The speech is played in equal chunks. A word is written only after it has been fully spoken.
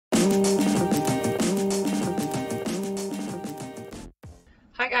Hi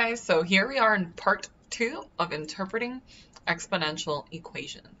guys, so here we are in part 2 of interpreting exponential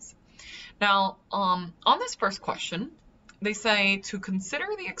equations. Now, on this first question, they say to consider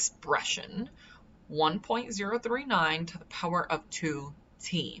the expression 1.039 to the power of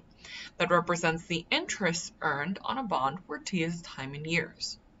 2t that represents the interest earned on a bond where t is time in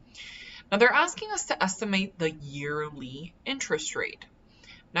years. Now they're asking us to estimate the yearly interest rate.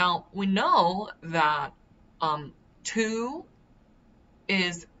 Now we know that 2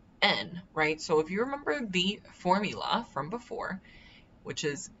 is n, right? So if you remember the formula from before, which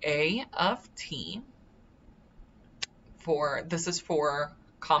is a of t, this is for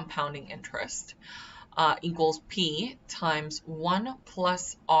compounding interest, equals p times 1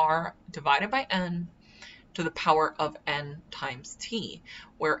 plus r divided by n to the power of n times t,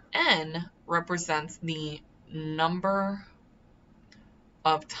 where n represents the number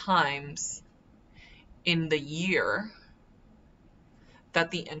of times in the year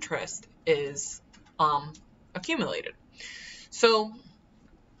that the interest is accumulated. So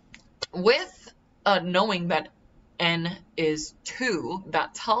with knowing that n is 2,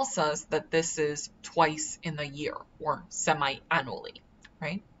 that tells us that this is twice in the year or semi-annually,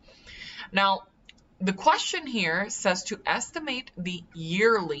 right? Now, the question here says to estimate the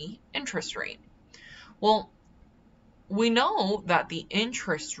yearly interest rate. Well, we know that the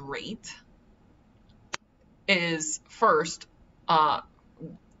interest rate is first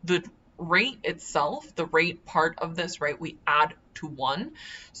the rate itself, the rate part of this, right, we add to 1.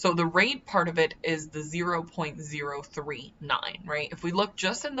 So the rate part of it is the 0.039, right? If we look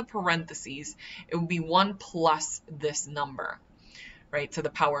just in the parentheses, it would be 1 plus this number, right, to the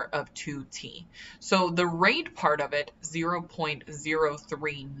power of 2t. So the rate part of it,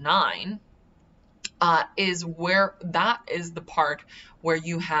 0.039, is where that is the part where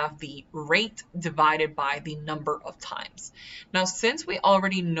you have the rate divided by the number of times. Now, since we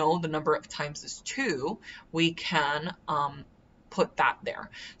already know the number of times is 2, we can put that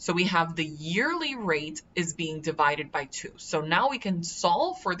there. So we have the yearly rate is being divided by 2. So now we can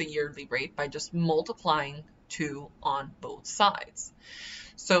solve for the yearly rate by just multiplying 2 on both sides.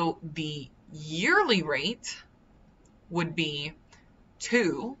 So the yearly rate would be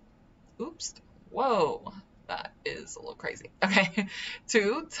 2, oops, whoa, that is a little crazy. Okay,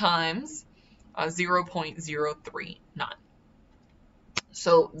 2 times 0.039.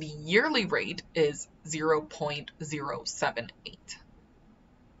 So the yearly rate is 0.078.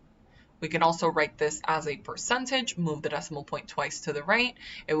 We can also write this as a percentage, move the decimal point twice to the right.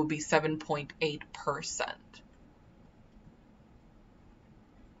 It would be 7.8%.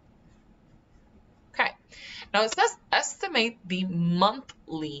 Okay, now it says estimate the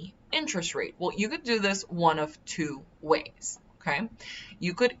monthly interest rate. Well, you could do this one of 2 ways, okay?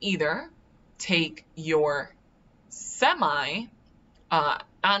 You could either take your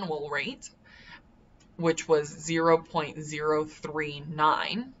semi-annual rate, which was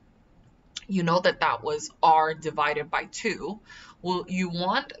 0.039. You know that that was r divided by 2. Well, you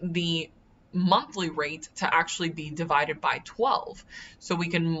want the monthly rate to actually be divided by 12. So we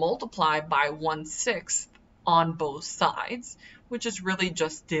can multiply by 1/6 on both sides, which is really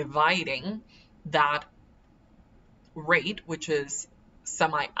just dividing that rate, which is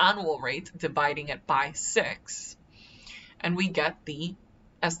semi-annual rate, dividing it by 6, and we get the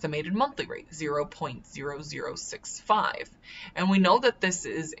estimated monthly rate, 0.0065. And we know that this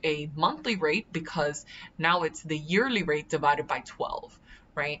is a monthly rate because now it's the yearly rate divided by 12,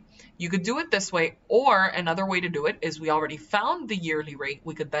 right? You could do it this way, or another way to do it is we already found the yearly rate.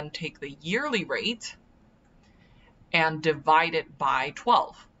 We could then take the yearly rate and divide it by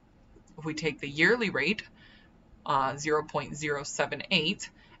 12. If we take the yearly rate, 0.078,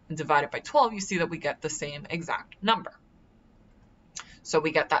 and divide it by 12, you see that we get the same exact number. So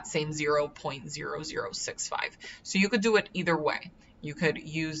we get that same 0.0065. So you could do it either way. You could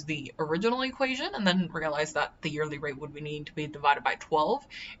use the original equation and then realize that the yearly rate would need to be divided by 12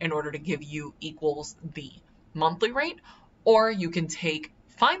 in order to give you equals the monthly rate, or you can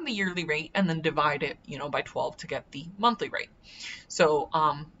find the yearly rate and then divide it, by 12 to get the monthly rate. So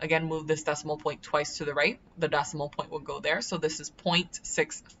again, move this decimal point twice to the right. The decimal point will go there. So this is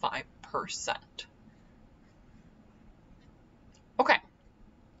 0.65%. Okay,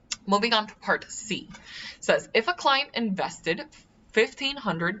 moving on to part C. It says, if a client invested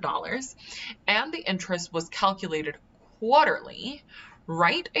 $1,500 and the interest was calculated quarterly,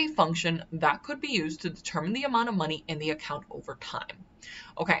 write a function that could be used to determine the amount of money in the account over time.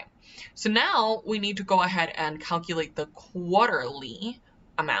 Okay, so now we need to go ahead and calculate the quarterly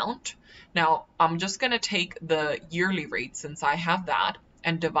amount. Now, I'm just going to take the yearly rate since I have that,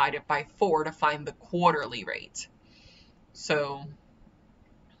 and divide it by 4 to find the quarterly rate. So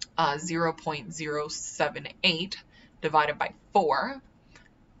 0.078 divided by 4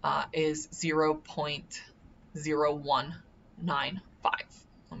 is 0.0195. Let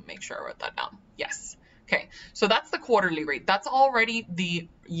me make sure I wrote that down. Yes. Okay, so that's the quarterly rate. That's already the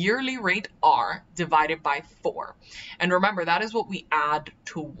yearly rate R divided by 4. And remember, that is what we add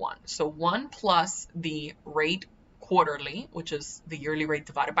to 1. So 1 plus the rate quarterly, which is the yearly rate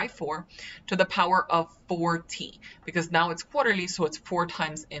divided by 4, to the power of 4t, because now it's quarterly, so it's 4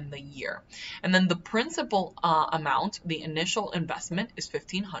 times in the year. And then the principal amount, the initial investment, is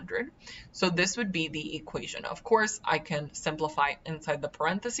 $1,500. So this would be the equation. Of course, I can simplify inside the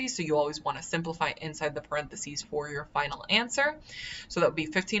parentheses, so you always want to simplify inside the parentheses for your final answer. So that would be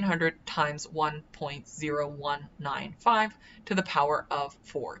 1,500 times 1.0195 to the power of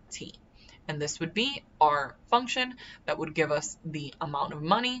 4t. And this would be our function that would give us the amount of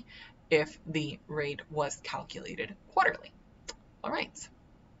money if the rate was calculated quarterly. All right.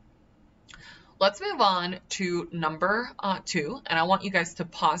 Let's move on to number 2, and I want you guys to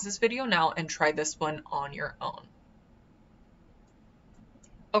pause this video now and try this one on your own.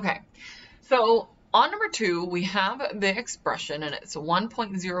 Okay, so on number 2, we have the expression, and it's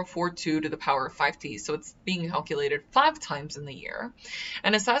 1.042 to the power of 5t, so it's being calculated 5 times in the year,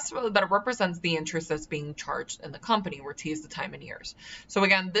 and it says that it represents the interest that's being charged in the company, where t is the time in years. So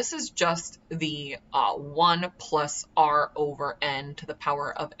again, this is just the 1 plus r over n to the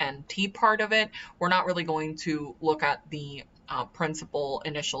power of nt part of it. We're not really going to look at the principal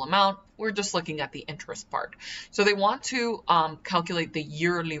initial amount. We're just looking at the interest part. So they want to calculate the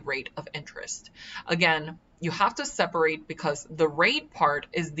yearly rate of interest. Again, you have to separate, because the rate part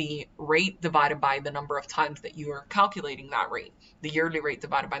is the rate divided by the number of times that you are calculating that rate. The yearly rate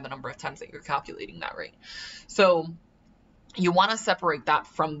divided by the number of times that you're calculating that rate. So you want to separate that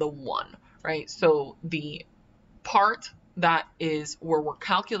from the 1, right? So the part that is where we're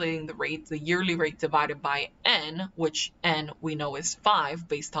calculating the rate, the yearly rate divided by n, which n we know is 5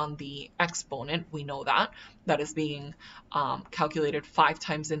 based on the exponent. We know that is being calculated 5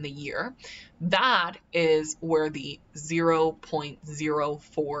 times in the year. That is where the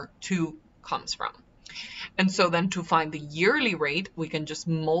 0.042 comes from. And so then to find the yearly rate, we can just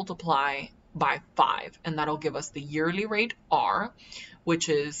multiply by 5, and that'll give us the yearly rate R, which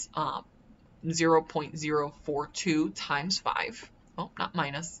is 0.042 times 5. Oh, not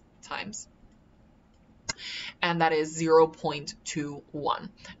minus, times. And that is 0.21.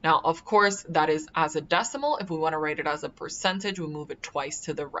 Now, of course, that is as a decimal. If we want to write it as a percentage, we move it twice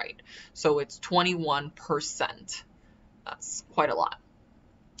to the right. So it's 21%. That's quite a lot.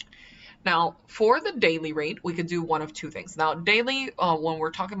 Now, for the daily rate, we could do one of 2 things. Now, daily, when we're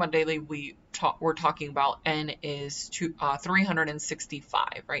talking about daily, we're talking about n is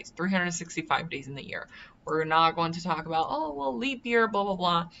 365, right? 365 days in the year. We're not going to talk about, oh, well, leap year, blah, blah,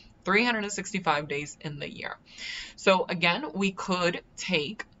 blah. 365 days in the year. So again, we could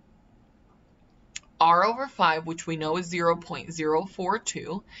take r over 5, which we know is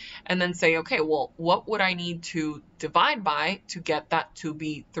 0.042, and then say, okay, well, what would I need to divide by to get that to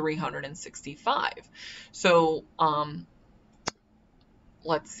be 365? So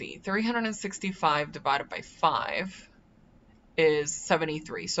let's see, 365 divided by 5 is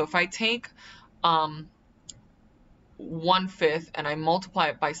 73. So if I take 1/5 and I multiply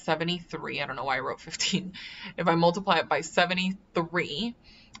it by 73, I don't know why I wrote 15. If I multiply it by 73,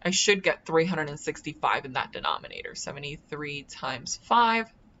 I should get 365 in that denominator. 73 times 5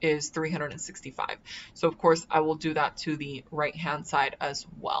 is 365. So of course I will do that to the right hand side as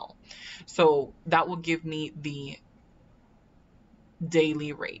well. So that will give me the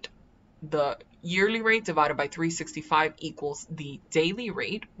daily rate. The yearly rate divided by 365 equals the daily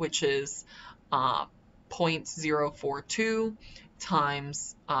rate, which is 0.042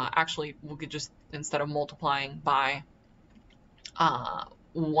 times, actually we could just, instead of multiplying by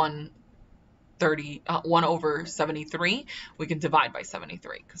 1 over 73, we can divide by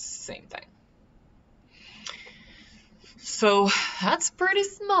 73, because it's the same thing. So that's pretty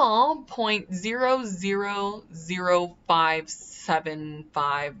small,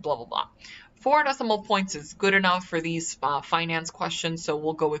 0.0000575, blah, blah, blah. 4 decimal points is good enough for these finance questions, so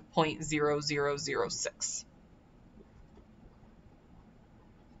we'll go with 0.0006.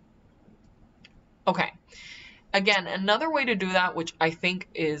 Okay. Again, another way to do that, which I think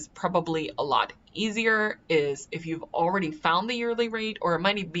is probably a lot easier, is if you've already found the yearly rate, or it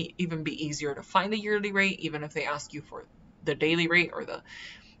might even be easier to find the yearly rate, even if they ask you for the daily rate or the,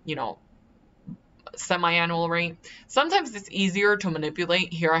 semi-annual rate. Sometimes it's easier to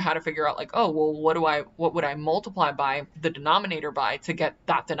manipulate. Here I had to figure out like, oh, well, what would I multiply by the denominator by to get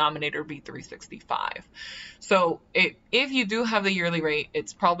that denominator to be 365? So if you do have the yearly rate,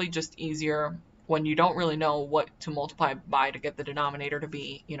 it's probably just easier when you don't really know what to multiply by to get the denominator to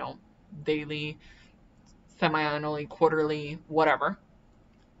be, you know, daily, semi-annually, quarterly, whatever.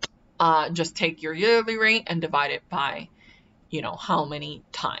 Just take your yearly rate and divide it by, you know, how many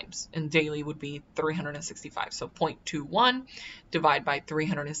times, and daily would be 365. So 0.21 divided by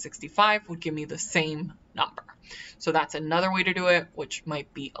 365 would give me the same number. So that's another way to do it, which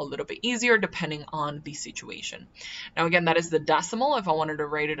might be a little bit easier depending on the situation. Now again, that is the decimal. If I wanted to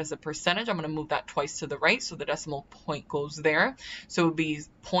write it as a percentage, I'm going to move that twice to the right, so the decimal point goes there. So it would be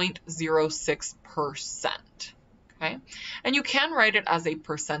 0.06%. Okay, and you can write it as a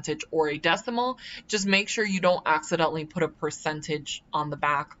percentage or a decimal. Just make sure you don't accidentally put a percentage on the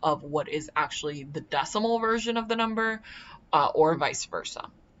back of what is actually the decimal version of the number, or vice versa.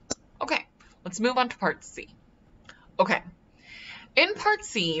 Okay, let's move on to part C. Okay, in part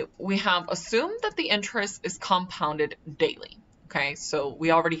C, we have assumed that the interest is compounded daily. Okay, so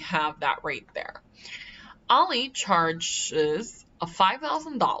we already have that right there. Ollie charges a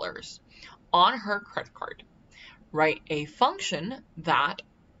 $5,000 on her credit card. Write a function that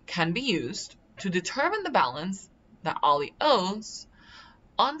can be used to determine the balance that Ollie owes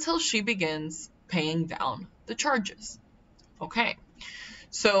until she begins paying down the charges. Okay,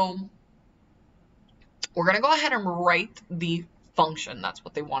 so we're going to go ahead and write the function. That's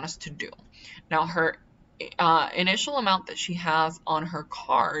what they want us to do. Now, her initial amount that she has on her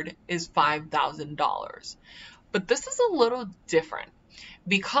card is $5,000. But this is a little different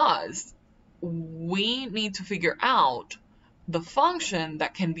because we need to figure out the function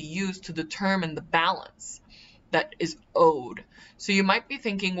that can be used to determine the balance that is owed. So you might be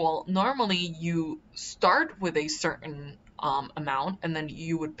thinking, well, normally you start with a certain amount and then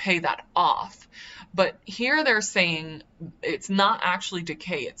you would pay that off. But here they're saying it's not actually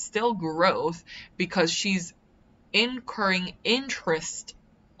decay, it's still growth because she's incurring interest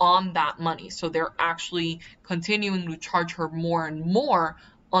on that money. So they're actually continuing to charge her more and more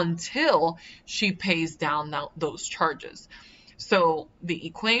until she pays down those charges. So the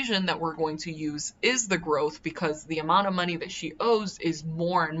equation that we're going to use is the growth because the amount of money that she owes is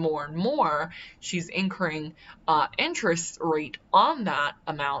more and more and more. She's incurring interest rate on that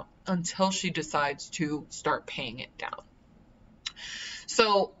amount until she decides to start paying it down.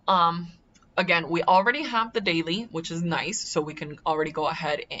 So again, we already have the daily, which is nice, so we can already go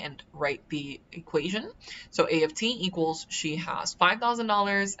ahead and write the equation. So A of t equals she has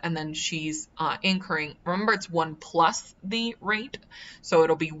 $5,000, and then she's incurring, remember it's 1 plus the rate, so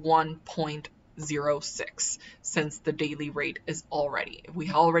it'll be 1.06 since the daily rate is already.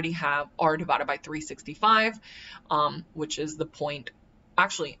 We already have R divided by 365, which is the point,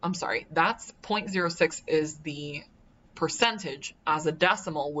 actually, I'm sorry, that's 0.06 is the percentage, as a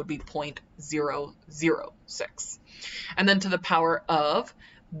decimal would be 0.006. And then to the power of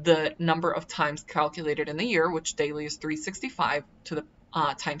the number of times calculated in the year, which daily is 365, to the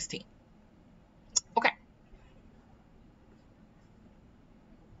times t. Okay.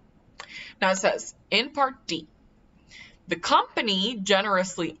 Now it says, in part D, the company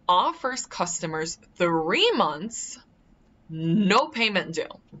generously offers customers 3 months, no payment due.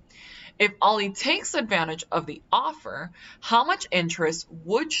 If Ollie takes advantage of the offer, how much interest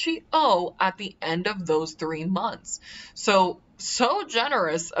would she owe at the end of those 3 months? So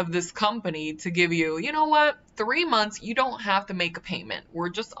generous of this company to give you, you know what, 3 months, you don't have to make a payment. We're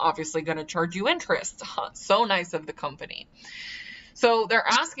just obviously going to charge you interest. So nice of the company. So they're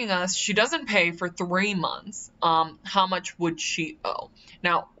asking us, she doesn't pay for 3 months. How much would she owe?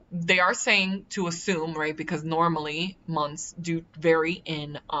 Now, they are saying to assume, right, because normally months do vary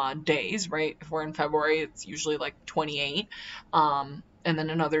in days, right? If we're in February, it's usually like 28. And then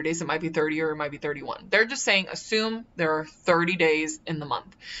in other days, it might be 30 or it might be 31. They're just saying assume there are 30 days in the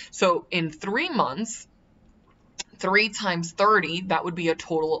month. So in 3 months, 3 times 30, that would be a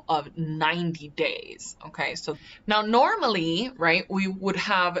total of 90 days. Okay, so now normally, right, we would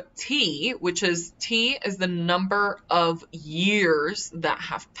have T, which is T is the number of years that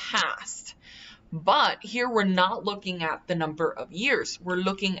have passed. But here we're not looking at the number of years. We're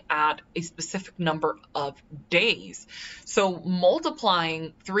looking at a specific number of days. So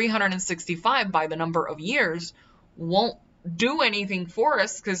multiplying 365 by the number of years won't do anything for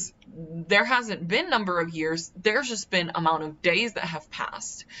us because there hasn't been number of years. There's just been amount of days that have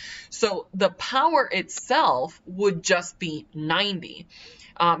passed. So the power itself would just be 90.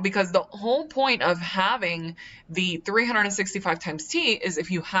 Because the whole point of having the 365 times t is if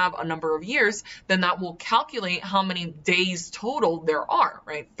you have a number of years, then that will calculate how many days total there are,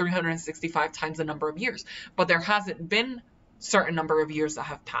 right? 365 times the number of years. But there hasn't been certain number of years that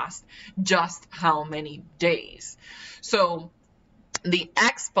have passed, just how many days. So the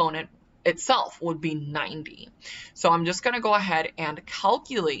exponent itself would be 90. So I'm just going to go ahead and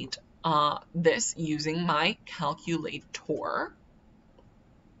calculate this using my calculator.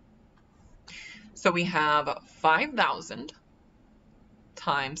 So we have 5,000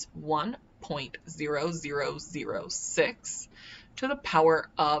 times 1.0006 to the power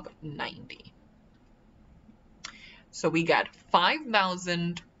of 90. So we get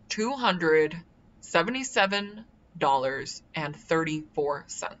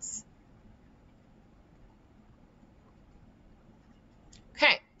 $5,277.34.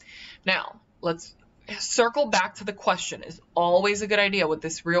 Okay, now let's circle back to the question. Is always a good idea with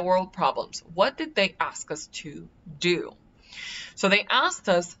this real world problems. What did they ask us to do? So they asked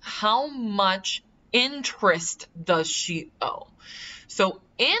us how much interest does she owe? So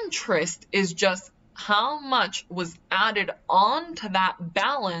interest is just how much was added on to that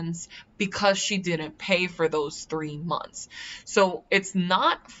balance because she didn't pay for those 3 months. So it's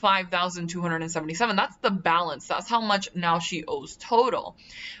not 5,277. That's the balance. That's how much now she owes total.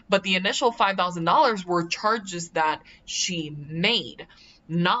 But the initial $5,000 were charges that she made,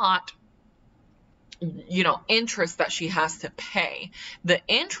 not interest that she has to pay. The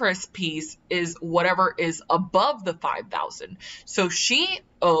interest piece is whatever is above the 5,000. So she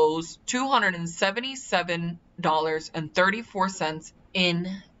owes $277.34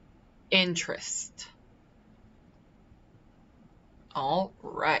 in interest. All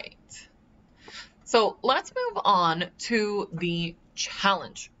right. So let's move on to the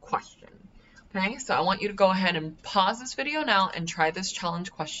challenge question. Okay, so I want you to go ahead and pause this video now and try this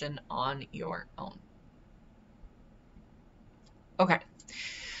challenge question on your own. Okay,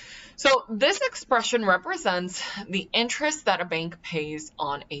 so this expression represents the interest that a bank pays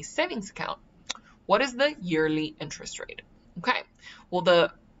on a savings account. What is the yearly interest rate? Okay, well,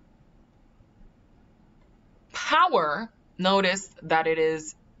 the power, notice that it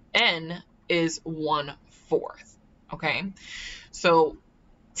is n is 1/4. Okay, so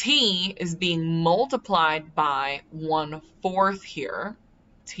t is being multiplied by 1/4 here.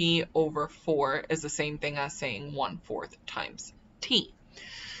 T over 4 is the same thing as saying 1/4 times t.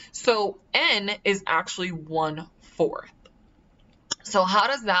 So n is actually 1/4. So how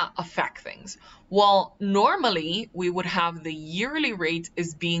does that affect things? Well, normally we would have the yearly rate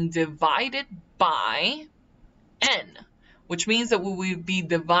is being divided by n, which means that we would be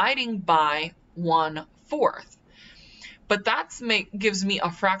dividing by 1/4. But that gives me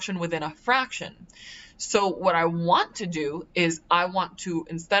a fraction within a fraction. So what I want to do is I want to,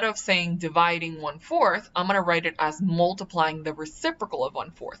 instead of saying dividing 1/4, I'm going to write it as multiplying the reciprocal of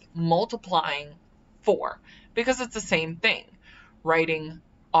 1/4, multiplying 4, because it's the same thing. Writing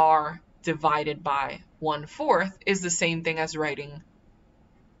r divided by 1/4 is the same thing as writing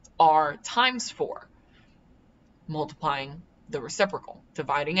r times 4, multiplying the reciprocal.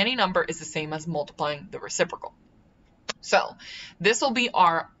 Dividing any number is the same as multiplying the reciprocal. So this will be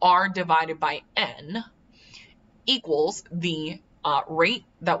our r divided by n equals the rate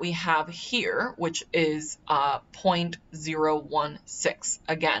that we have here, which is 0.016.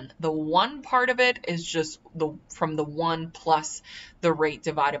 Again, the 1 part of it is just from the 1 plus the rate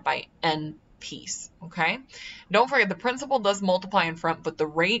divided by n piece, okay? Don't forget, the principal does multiply in front, but the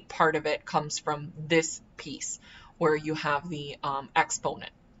rate part of it comes from this piece where you have the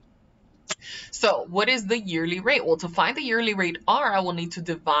exponent. So what is the yearly rate? Well, to find the yearly rate r, I will need to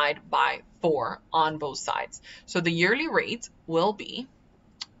divide by 4 on both sides. So the yearly rate will be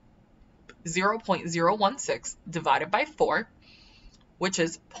 0.016 divided by 4, which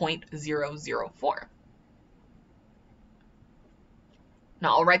is 0.004.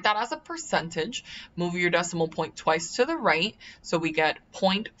 Now I'll write that as a percentage. Move your decimal point twice to the right, so we get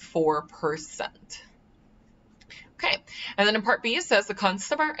 0.4%. Okay, and then in part B, it says the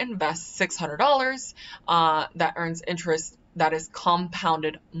customer invests $600 that earns interest that is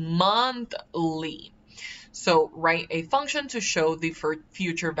compounded monthly. So write a function to show the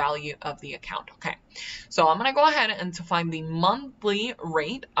future value of the account. Okay, so I'm going to go ahead and to find the monthly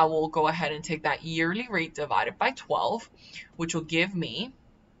rate, I will go ahead and take that yearly rate divided by 12, which will give me,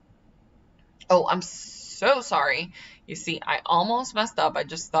 oh, I'm so sorry. You see, I almost messed up. I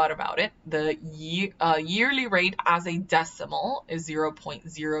just thought about it. The yearly rate as a decimal is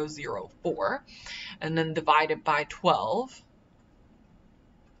 0.004, and then divided by 12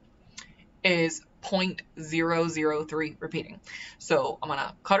 is 0.003, repeating. So I'm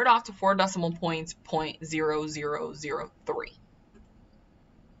gonna cut it off to 4 decimal points, 0.0003.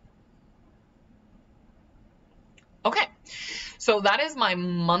 Okay, so that is my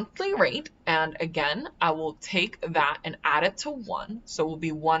monthly rate, and again, I will take that and add it to 1, so it will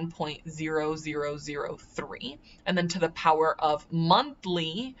be 1.0003, and then to the power of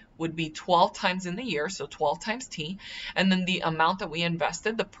monthly would be 12 times in the year, so 12 times t, and then the amount that we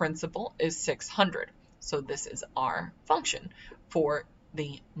invested, the principal, is 600. So this is our function for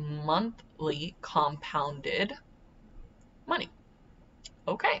the monthly compounded money.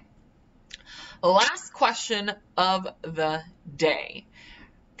 Okay. Last question of the day.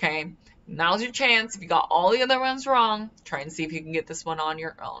 Okay, now's your chance. If you got all the other ones wrong, try and see if you can get this one on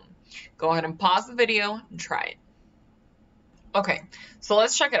your own. Go ahead and pause the video and try it. Okay, so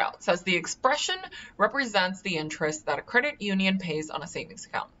let's check it out. It says the expression represents the interest that a credit union pays on a savings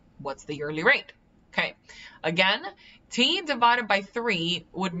account. What's the yearly rate? Okay, again, t divided by 3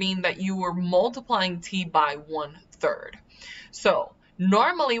 would mean that you were multiplying t by 1/3. So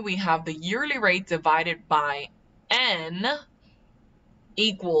normally we have the yearly rate divided by n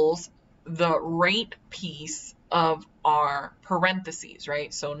equals the rate piece of our parentheses,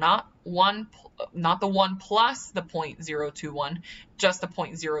 right? So not the 1 plus the 0.021, just the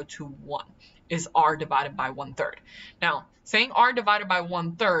 0.021 is r divided by 1/3. Now, saying r divided by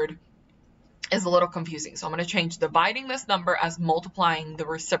 1/3 is a little confusing. So I'm going to change dividing this number as multiplying the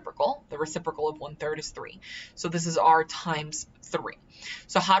reciprocal. The reciprocal of 1/3 is 3. So this is r times 3.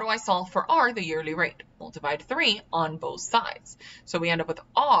 So how do I solve for r, the yearly rate? We'll divide 3 on both sides. So we end up with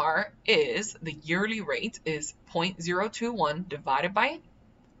r is, the yearly rate is 0.021 divided by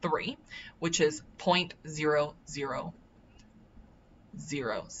 3, which is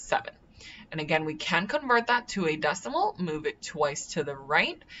 0.0007. And again, we can convert that to a decimal, move it twice to the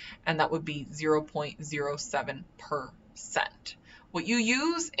right, and that would be 0.07%. What you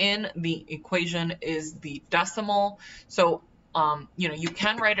use in the equation is the decimal. So, you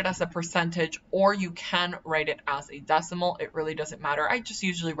can write it as a percentage or you can write it as a decimal. It really doesn't matter. I just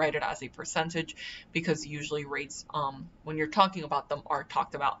usually write it as a percentage because usually rates, when you're talking about them, are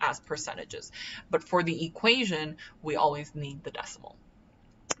talked about as percentages. But for the equation, we always need the decimal.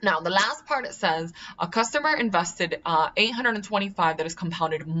 Now, the last part, it says a customer invested $825 that is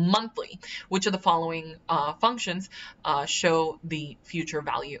compounded monthly. Which of the following functions show the future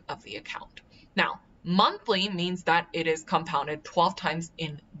value of the account? Now, monthly means that it is compounded 12 times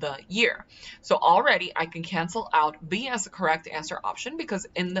in the year. So already I can cancel out B as the correct answer option because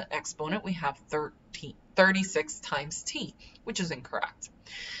in the exponent we have 36 times t, which is incorrect.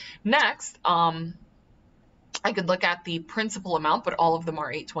 Next, I could look at the principal amount, but all of them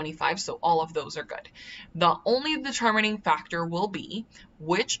are 825, so all of those are good. The only determining factor will be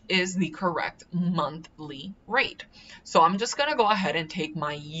which is the correct monthly rate. So I'm just going to go ahead and take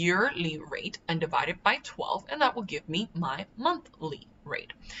my yearly rate and divide it by 12, and that will give me my monthly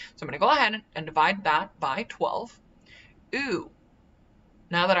rate. So I'm going to go ahead and divide that by 12. Ooh.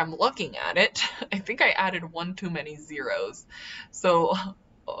 Now that I'm looking at it, I think I added one too many zeros. So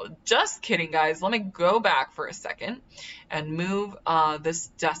just kidding, guys. Let me go back for a second and move this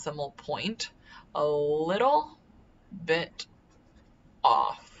decimal point a little bit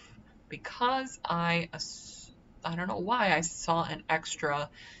off because I don't know why I saw an extra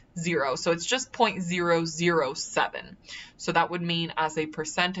 0. So it's just 0.007. So that would mean as a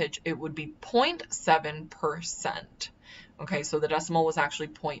percentage, it would be 0.7%. Okay, so the decimal was actually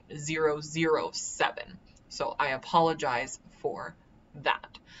 0.007. So I apologize for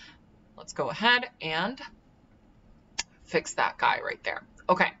that. Let's go ahead and fix that guy right there.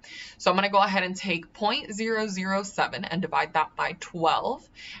 Okay, so I'm going to go ahead and take 0.007 and divide that by 12,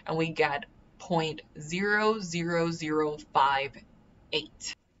 and we get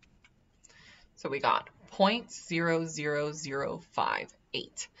 0.00058. So we got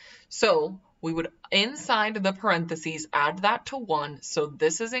 0.00058. So we would, inside the parentheses, add that to 1. So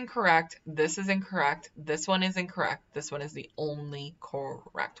this is incorrect, this is incorrect, this one is incorrect, this one is the only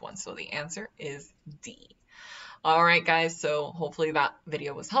correct one. So the answer is D. All right, guys, so hopefully that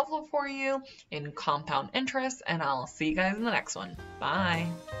video was helpful for you in compound interest, and I'll see you guys in the next one. Bye.